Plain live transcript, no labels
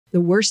The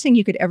worst thing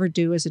you could ever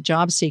do as a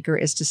job seeker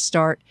is to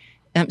start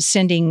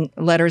sending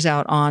letters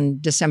out on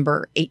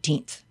December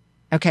 18th.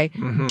 Okay?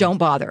 Mm-hmm. Don't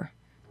bother.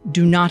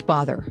 Do not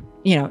bother.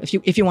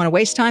 If you want to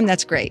waste time,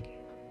 that's great.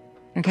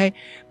 Okay?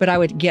 But I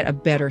would get a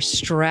better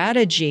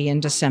strategy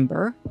in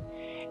December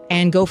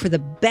and go for the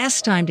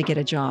best time to get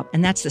a job.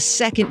 And that's the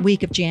second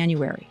week of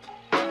January.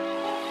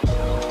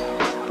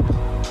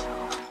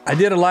 I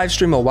did a live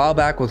stream a while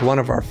back with one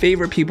of our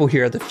favorite people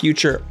here at the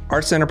Futur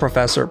Art Center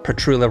professor,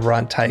 Petrula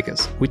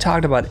Vrontikis. We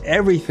talked about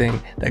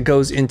everything that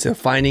goes into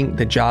finding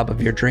the job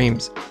of your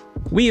dreams.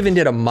 We even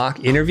did a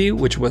mock interview,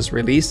 which was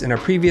released in a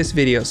previous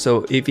video.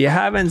 So if you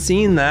haven't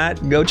seen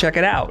that, go check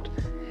it out.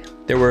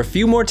 There were a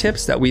few more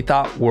tips that we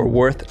thought were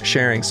worth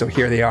sharing. So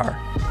here they are.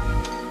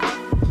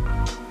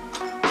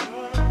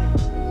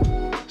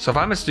 So if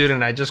I'm a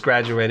student, I just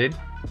graduated,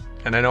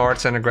 and I know Art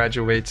Center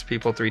graduates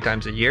people 3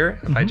 times a year.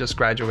 If I just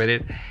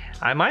graduated,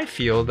 I might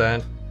feel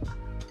that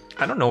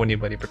I don't know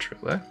anybody,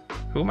 Petrula.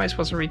 Who am I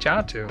supposed to reach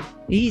out to?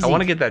 Easy. I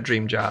want to get that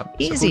dream job.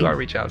 Easy. So who do I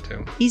reach out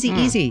to?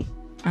 Easy.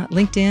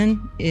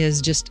 LinkedIn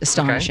is just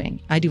astonishing.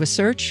 Okay. I do a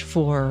search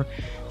for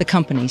the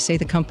company. Say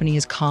the company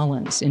is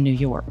Collins in New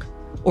York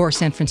or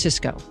San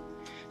Francisco.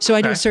 So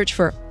I do a search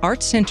for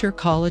Art Center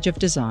College of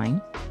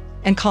Design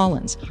and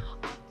Collins.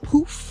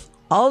 Poof.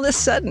 All of a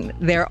sudden,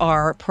 there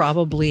are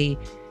probably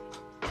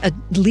at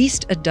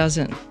least a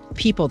dozen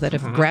people that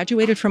have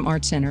graduated from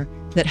Art Center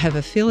that have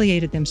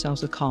affiliated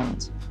themselves with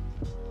Collins.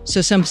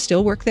 So some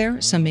still work there,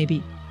 some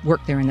maybe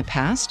worked there in the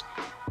past,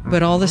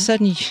 but all of a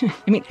sudden,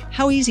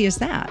 how easy is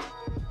that?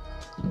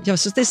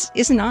 So this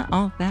is not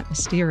all that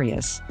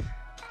mysterious.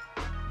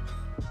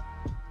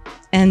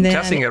 And then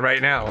testing it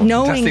right now.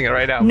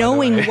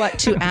 Knowing what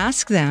to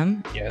ask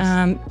them,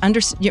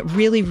 yes.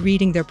 Really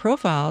reading their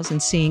profiles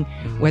and seeing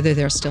whether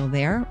they're still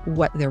there,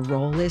 what their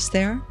role is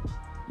there,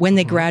 when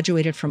they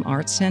graduated from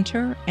Art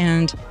Center,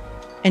 and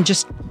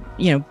just,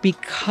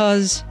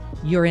 because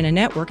you're in a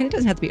network, and it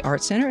doesn't have to be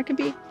Art Center, it can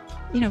be,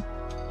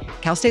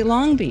 Cal State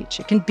Long Beach,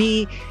 it can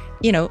be,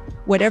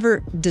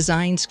 whatever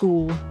design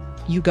school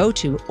you go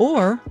to,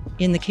 or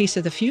in the case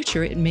of the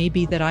Futur, it may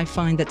be that I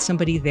find that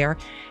somebody there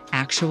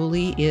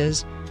actually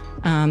is,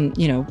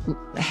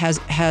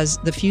 has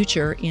the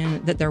Futur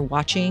in that they're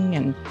watching,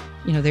 and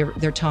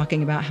they're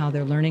talking about how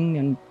they're learning,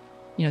 and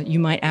you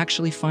might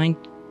actually find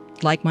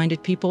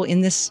like-minded people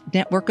in this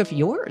network of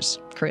yours,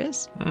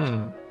 Chris.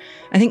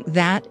 I think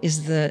that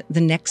is the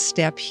next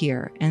step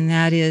here, and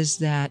that is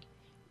that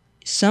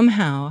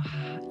somehow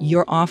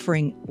you're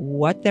offering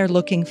what they're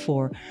looking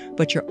for,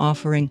 but you're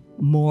offering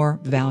more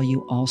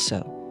value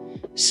also.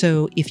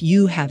 So if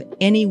you have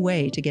any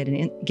way to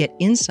get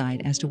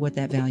insight as to what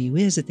that value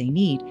is that they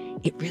need,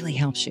 it really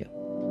helps you.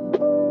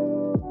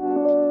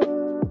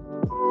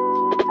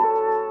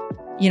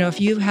 If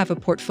you have a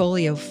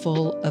portfolio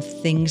full of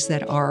things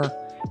that are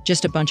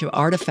just a bunch of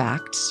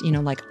artifacts,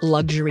 like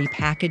luxury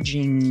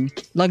packaging,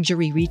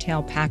 luxury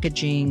retail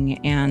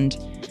packaging, and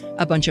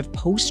a bunch of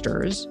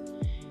posters,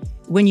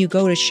 when you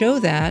go to show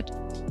that,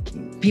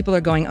 people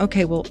are going,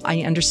 okay, well,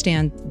 I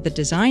understand the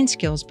design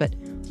skills, but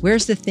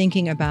where's the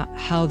thinking about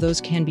how those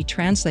can be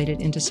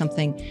translated into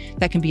something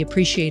that can be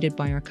appreciated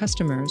by our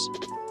customers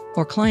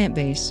or client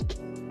base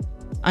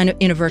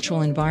in a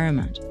virtual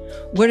environment?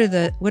 What are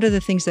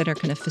the things that are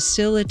going to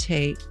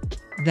facilitate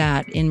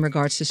that in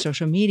regards to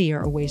social media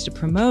or ways to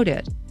promote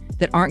it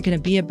that aren't going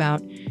to be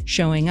about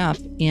showing up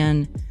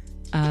in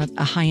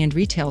a high-end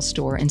retail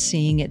store and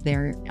seeing it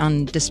there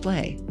on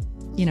display?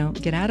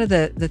 Get out of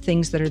the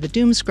things that are the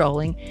doom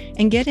scrolling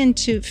and get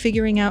into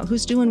figuring out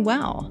who's doing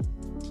well.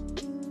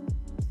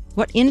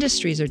 What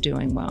industries are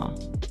doing well?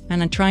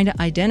 And I'm trying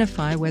to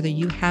identify whether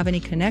you have any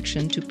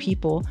connection to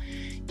people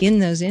in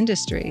those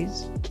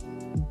industries,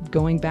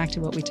 going back to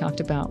what we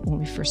talked about when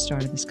we first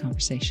started this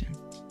conversation.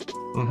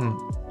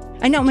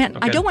 I know, man,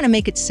 okay. I don't want to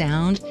make it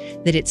sound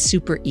that it's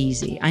super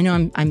easy. I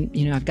know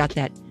I've got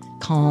that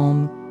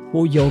calm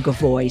yoga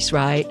voice,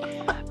 right?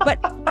 But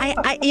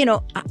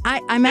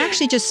I'm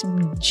actually just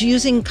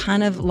using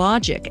kind of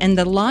logic. And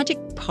the logic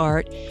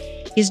part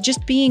is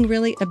just being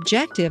really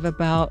objective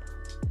about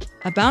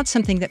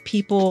something that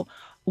people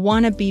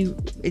want to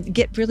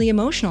get really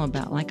emotional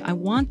about. Like, I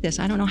want this.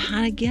 I don't know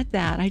how to get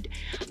that.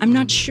 I'm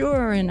not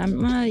sure. And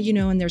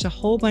and there's a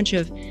whole bunch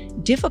of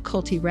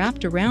difficulty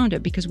wrapped around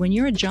it, because when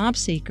you're a job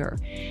seeker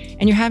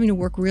and you're having to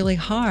work really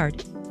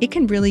hard, it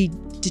can really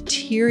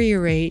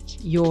deteriorate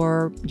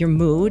your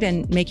mood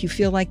and make you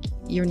feel like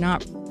you're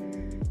not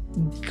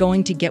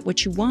going to get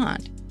what you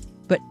want.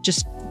 But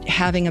just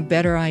having a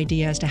better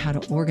idea as to how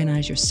to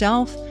organize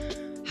yourself,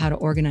 how to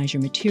organize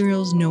your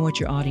materials, know what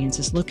your audience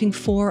is looking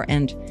for,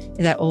 and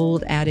that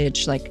old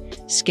adage, like,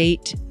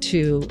 skate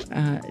to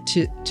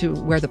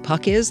where the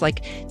puck is,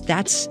 like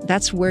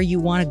that's where you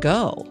want to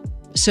go.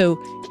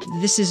 So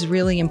this is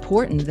really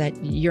important, that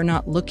you're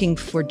not looking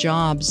for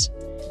jobs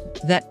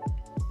that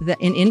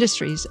in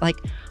industries. Like,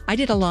 I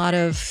did a lot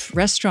of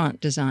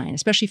restaurant design,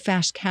 especially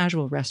fast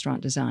casual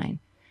restaurant design,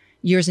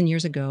 years and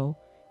years ago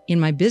in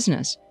my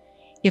business.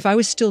 If I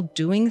was still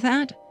doing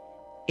that,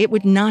 it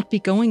would not be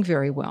going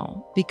very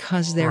well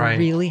because they're Right.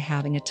 really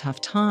having a tough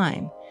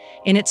time.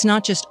 And it's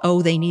not just,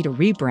 oh, they need a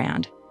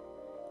rebrand.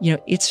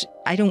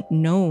 I don't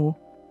know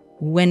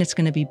when it's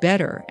going to be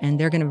better. And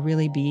they're going to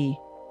really be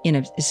in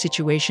a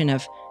situation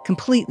of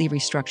completely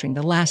restructuring.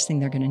 The last thing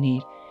they're going to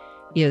need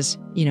is,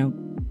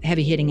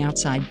 heavy hitting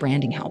outside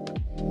branding help.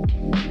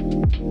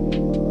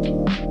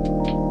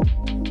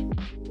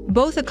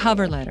 Both a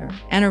cover letter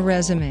and a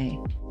resume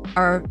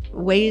are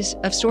ways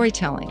of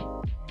storytelling,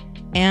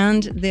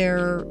 and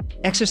they're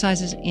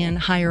exercises in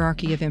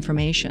hierarchy of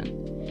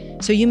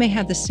information. So you may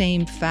have the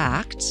same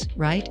facts,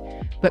 right?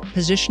 But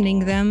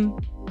positioning them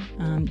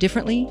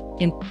differently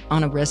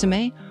on a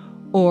resume,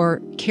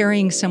 or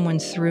carrying someone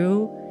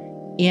through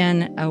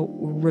in a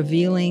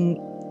revealing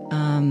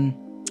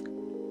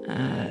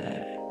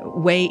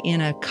way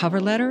in a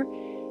cover letter,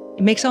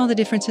 it makes all the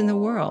difference in the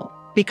world.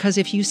 Because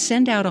if you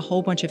send out a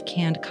whole bunch of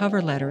canned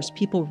cover letters,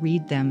 people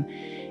read them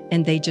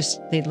and they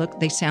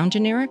sound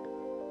generic.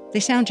 They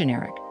sound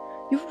generic.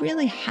 You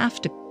really have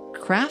to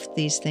craft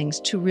these things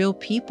to real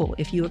people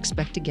if you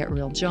expect to get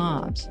real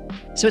jobs.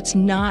 So it's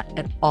not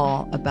at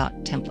all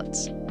about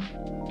templates.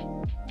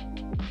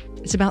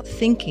 It's about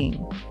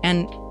thinking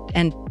and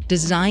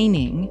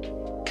designing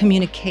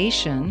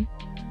communication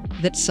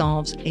that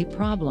solves a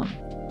problem.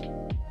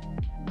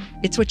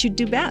 It's what you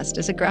do best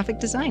as a graphic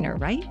designer,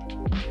 right?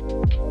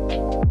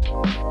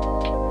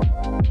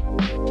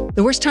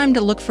 The worst time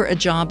to look for a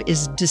job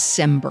is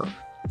December,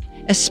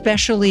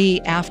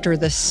 especially after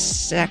the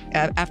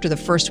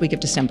first week of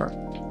December.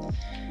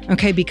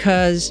 Okay,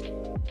 because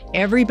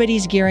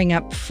everybody's gearing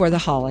up for the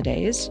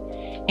holidays,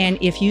 and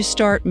if you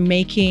start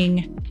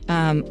making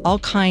all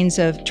kinds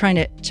of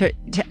trying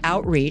to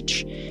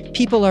outreach,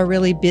 people are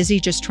really busy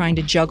just trying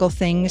to juggle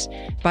things.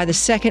 By the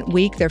second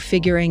week, they're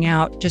figuring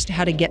out just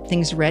how to get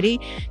things ready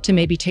to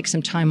maybe take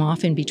some time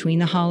off in between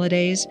the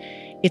holidays.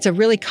 It's a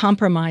really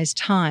compromised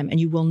time, and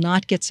you will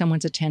not get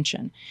someone's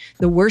attention.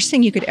 The worst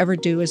thing you could ever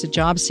do as a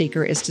job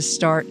seeker is to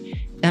start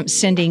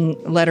sending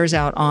letters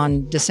out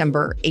on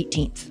December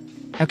 18th.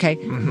 Okay?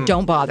 Mm-hmm.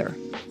 Don't bother.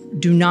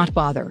 Do not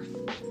bother.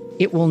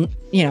 It will,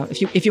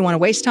 if you want to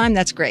waste time,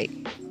 that's great.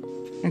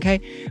 Okay?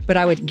 But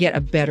I would get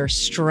a better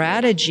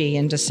strategy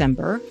in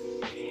December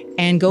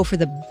and go for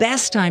the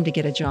best time to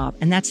get a job.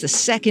 And that's the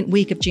second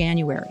week of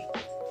January.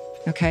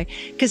 Okay?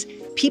 Because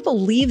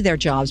people leave their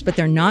jobs, but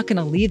they're not going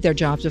to leave their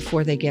jobs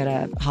before they get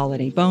a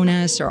holiday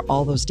bonus or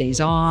all those days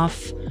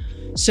off.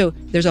 So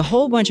there's a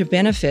whole bunch of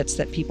benefits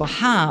that people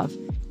have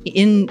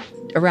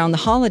around the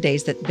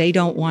holidays that they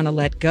don't want to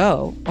let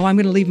go. Oh, I'm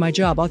going to leave my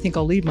job. I think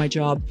I'll leave my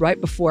job right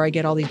before I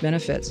get all these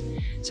benefits.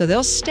 So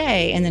they'll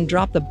stay and then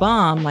drop the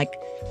bomb like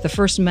the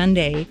first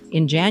Monday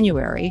in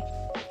January.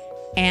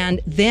 And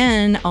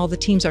then all the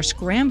teams are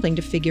scrambling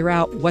to figure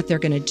out what they're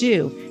going to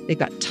do. They've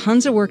got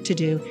tons of work to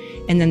do.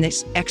 And then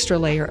this extra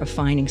layer of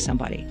finding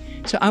somebody.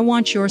 So I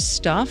want your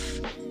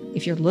stuff,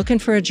 if you're looking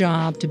for a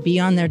job, to be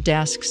on their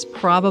desks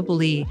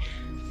probably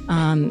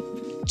 2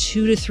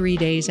 to 3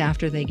 days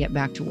after they get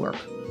back to work.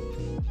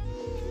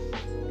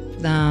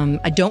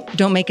 I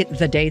don't make it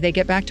the day they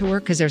get back to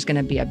work, because there's going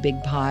to be a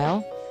big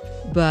pile.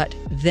 But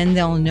then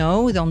they'll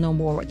know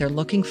more what they're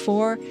looking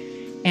for,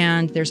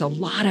 and there's a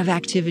lot of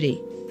activity.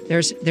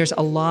 There's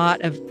a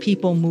lot of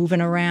people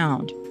moving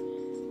around,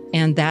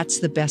 and that's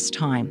the best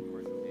time.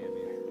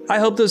 I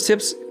hope those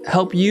tips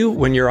help you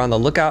when you're on the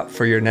lookout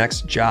for your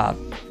next job.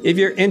 If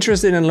you're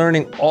interested in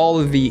learning all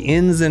of the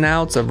ins and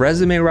outs of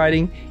resume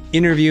writing,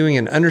 interviewing,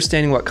 and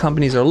understanding what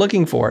companies are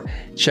looking for,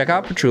 check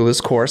out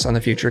Petrula's course on the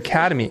Futur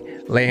Academy,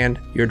 Land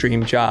Your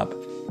Dream Job.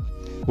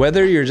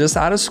 Whether you're just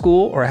out of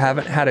school or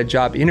haven't had a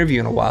job interview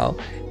in a while,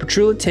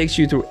 Petrula takes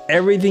you through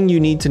everything you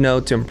need to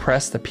know to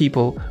impress the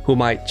people who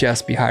might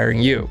just be hiring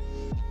you.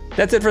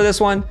 That's it for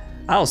this one.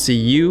 I'll see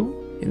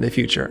you in the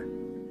future.